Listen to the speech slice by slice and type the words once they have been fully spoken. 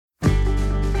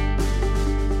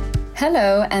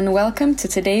Hello and welcome to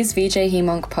today's VJ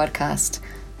Hemonc podcast.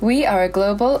 We are a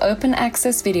global open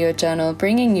access video journal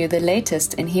bringing you the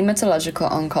latest in hematological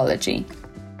oncology.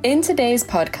 In today's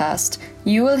podcast,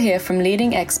 you will hear from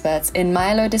leading experts in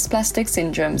myelodysplastic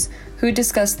syndromes who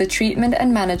discuss the treatment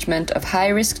and management of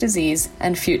high-risk disease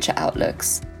and future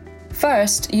outlooks.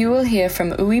 First, you will hear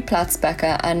from Uwe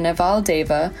Platzbecker and Naval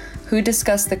Deva, who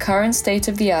discuss the current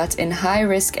state-of-the-art in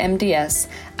high-risk MDS,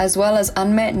 as well as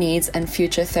unmet needs and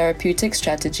future therapeutic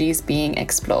strategies being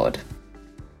explored.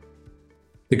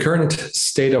 The current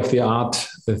state-of-the-art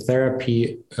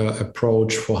therapy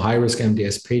approach for high-risk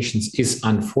MDS patients is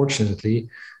unfortunately,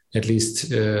 at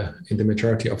least in the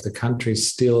majority of the countries,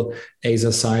 still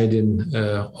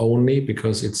azacitidine only,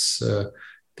 because it's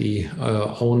the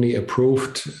only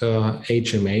approved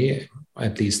HMA,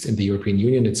 at least in the European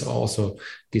Union. It's also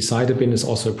decitabine is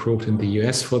also approved in the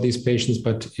US for these patients,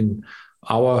 but in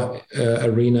our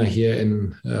arena here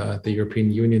in the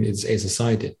European Union, it's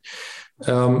azacitidine.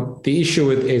 The issue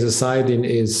with azacitidine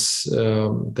is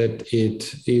that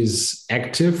it is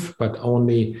active, but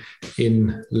only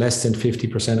in less than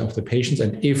 50% of the patients.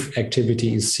 And if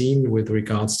activity is seen with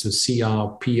regards to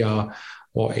CR, PR,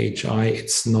 or HI,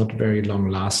 it's not very long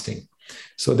lasting.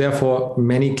 So therefore,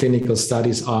 many clinical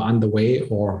studies are underway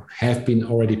or have been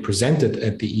already presented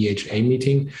at the EHA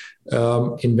meeting,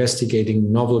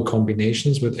 investigating novel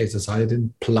combinations with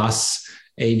azacitidine plus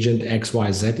agent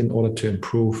XYZ in order to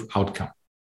improve outcome.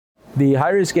 The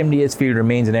high-risk MDS field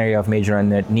remains an area of major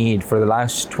unmet need. For the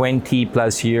last 20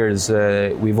 plus years,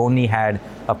 we've only had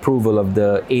approval of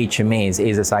the HMAs,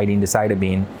 azacitidine,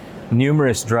 decitabine.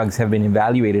 Numerous drugs have been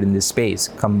evaluated in this space,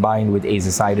 combined with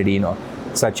azacitidine,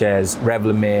 such as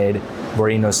Revlimid,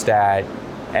 Vorinostat,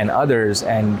 and others,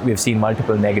 and we've seen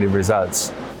multiple negative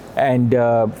results. And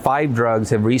 5 drugs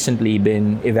have recently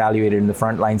been evaluated in the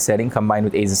frontline setting, combined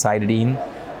with azacitidine.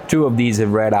 2 of these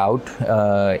have read out.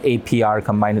 APR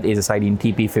combined with azacitidine,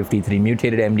 TP53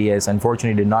 mutated MDS,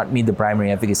 unfortunately did not meet the primary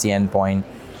efficacy endpoint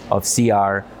of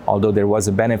CR. Although there was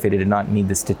a benefit, it did not meet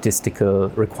the statistical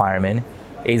requirement.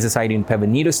 Azacitidine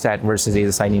pevonedostat versus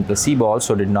azacitidine placebo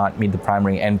also did not meet the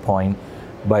primary endpoint.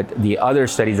 But the other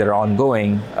studies that are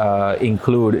ongoing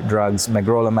include drugs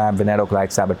magrolimab,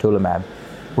 venetoclax, sabatolimab.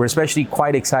 We're especially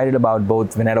quite excited about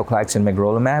both venetoclax and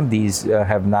magrolimab. These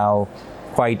have now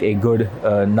quite a good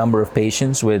number of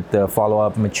patients with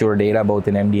follow-up mature data, both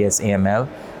in MDS, AML.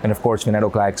 And of course,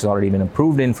 venetoclax has already been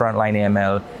approved in frontline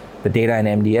AML. The data in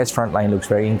MDS frontline looks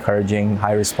very encouraging,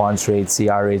 high response rates,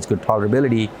 CR rates, good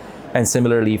tolerability, and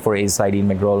similarly for azacitidine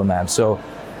magrolimab. So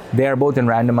they are both in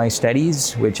randomized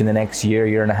studies, which in the next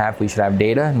year and a half, we should have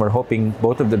data. And we're hoping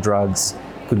both of the drugs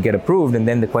could get approved. And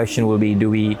then the question will be, do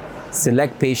we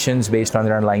select patients based on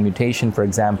their underlying mutation? For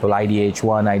example, IDH1,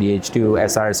 IDH2,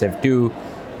 SRSF2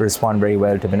 respond very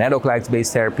well to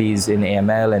venetoclax-based therapies in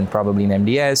AML and probably in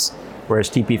MDS, whereas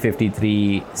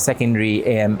TP53 secondary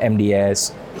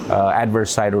MDS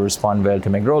adverse side will respond well to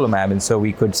magrolimab. And so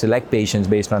we could select patients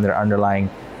based on their underlying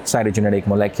cytogenetic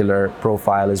molecular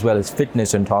profile as well as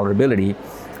fitness and tolerability.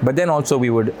 But then also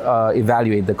we would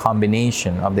evaluate the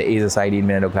combination of the azacitidine,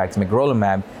 venetoclax,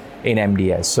 magrolimab in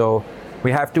MDS. So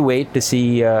we have to wait to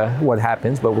see what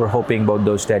happens, but we're hoping both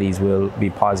those studies will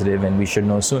be positive and we should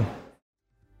know soon.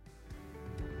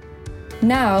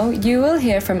 Now, you will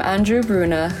hear from Andrew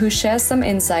Brunner, who shares some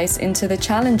insights into the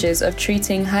challenges of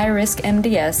treating high-risk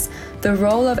MDS, the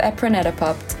role of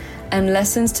epranedapapt, and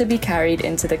lessons to be carried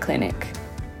into the clinic.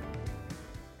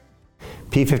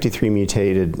 P53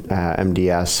 mutated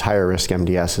MDS, higher risk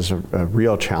MDS, is a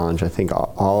real challenge. I think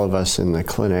all of us in the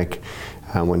clinic,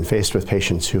 when faced with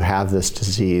patients who have this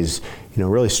disease,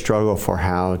 really struggle for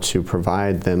how to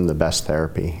provide them the best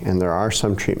therapy. And there are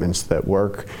some treatments that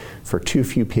work for too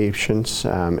few patients,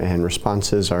 and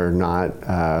responses are not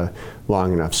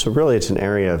long enough. So really, it's an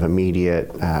area of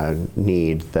immediate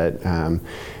need that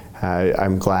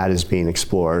I'm glad is being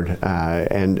explored.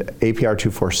 And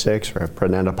APR-246, or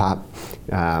epranedapapt,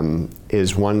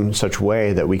 is one such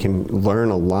way that we can learn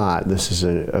a lot. This is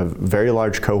a very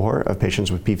large cohort of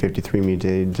patients with P53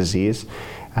 mutated disease,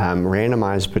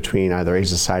 randomized between either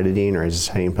azacitidine or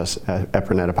azacitidine plus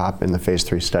epranedapapt in the phase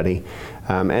 3 study,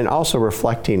 and also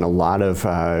reflecting a lot of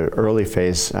early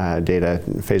phase data,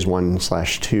 phase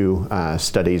 1/2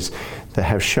 studies that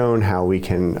have shown how we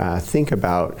can think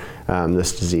about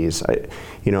this disease.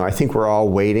 I think we're all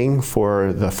waiting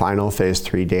for the final phase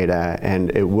 3 data,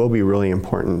 and it will be really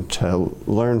important to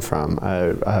learn from.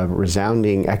 A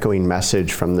resounding, echoing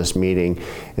message from this meeting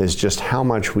is just how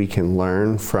much we can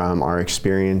learn from our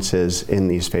experiences in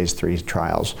these phase 3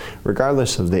 trials,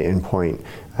 regardless of the endpoint.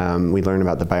 We learn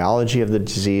about the biology of the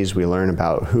disease, we learn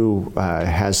about who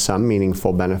has some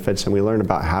meaningful benefits, and we learn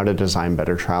about how to design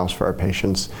better trials for our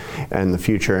patients in the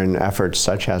future, and efforts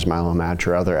such as MyeloMatch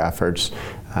or other efforts.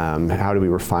 How do we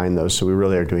refine those so we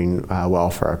really are doing well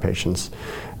for our patients?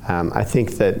 I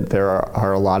think that there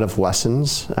are a lot of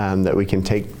lessons that we can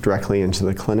take directly into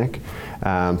the clinic,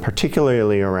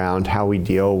 particularly around how we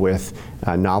deal with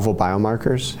novel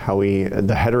biomarkers,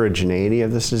 the heterogeneity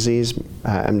of this disease,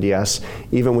 MDS,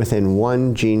 even within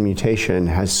one gene mutation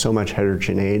has so much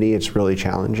heterogeneity, it's really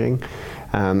challenging.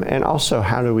 And also,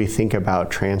 how do we think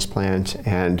about transplant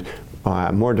and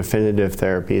more definitive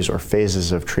therapies or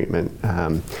phases of treatment.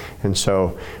 And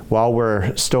so while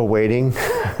we're still waiting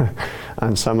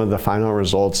on some of the final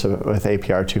results with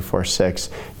APR-246,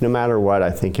 no matter what, I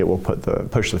think it will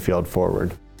push the field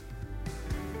forward.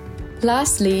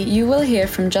 Lastly, you will hear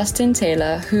from Justin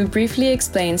Taylor, who briefly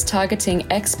explains targeting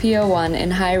XPO1 in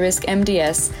high-risk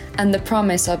MDS and the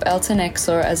promise of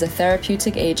eltanexor as a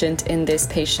therapeutic agent in this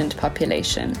patient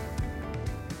population.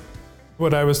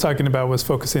 What I was talking about was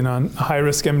focusing on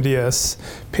high-risk MDS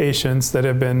patients that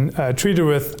have been treated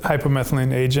with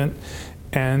hypomethylene agent,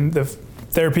 and the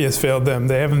therapy has failed them.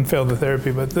 They haven't failed the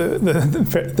therapy, but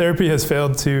the therapy has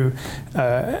failed to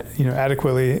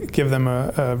adequately give them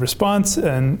a response,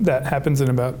 and that happens in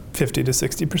about 50 to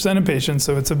 60% of patients,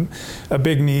 so it's a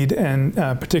big need, and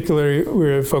particularly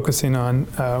we're focusing on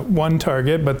one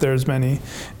target, but there's many.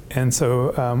 And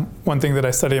so one thing that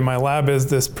I study in my lab is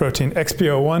this protein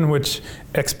XPO1, which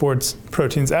exports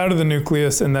proteins out of the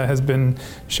nucleus, and that has been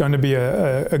shown to be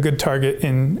a good target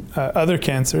in other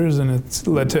cancers, and it's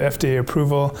led to FDA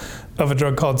approval of a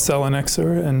drug called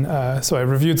selinexor. And so I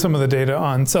reviewed some of the data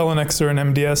on selinexor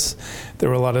and MDS. There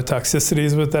were a lot of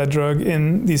toxicities with that drug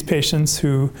in these patients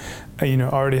who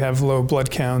already have low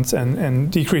blood counts, and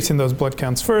decreasing those blood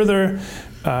counts further,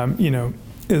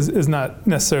 is not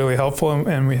necessarily helpful,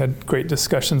 and we had great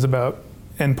discussions about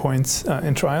endpoints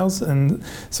in trials. And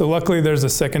so luckily there's a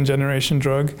second generation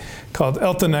drug called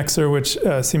eltanexor, which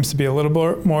seems to be a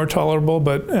little more tolerable,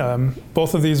 but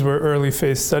both of these were early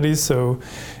phase studies, so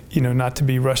not to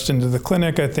be rushed into the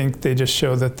clinic. I think they just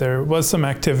show that there was some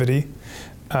activity,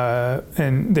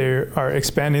 and they are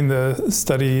expanding the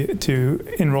study to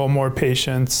enroll more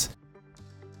patients.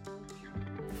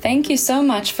 Thank you so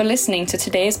much for listening to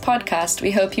today's podcast.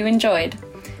 We hope you enjoyed.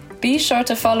 Be sure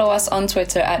to follow us on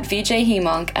Twitter at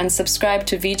VJHemonc and subscribe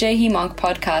to VJ Hemonc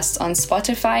podcasts on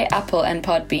Spotify, Apple, and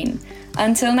Podbean.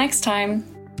 Until next time.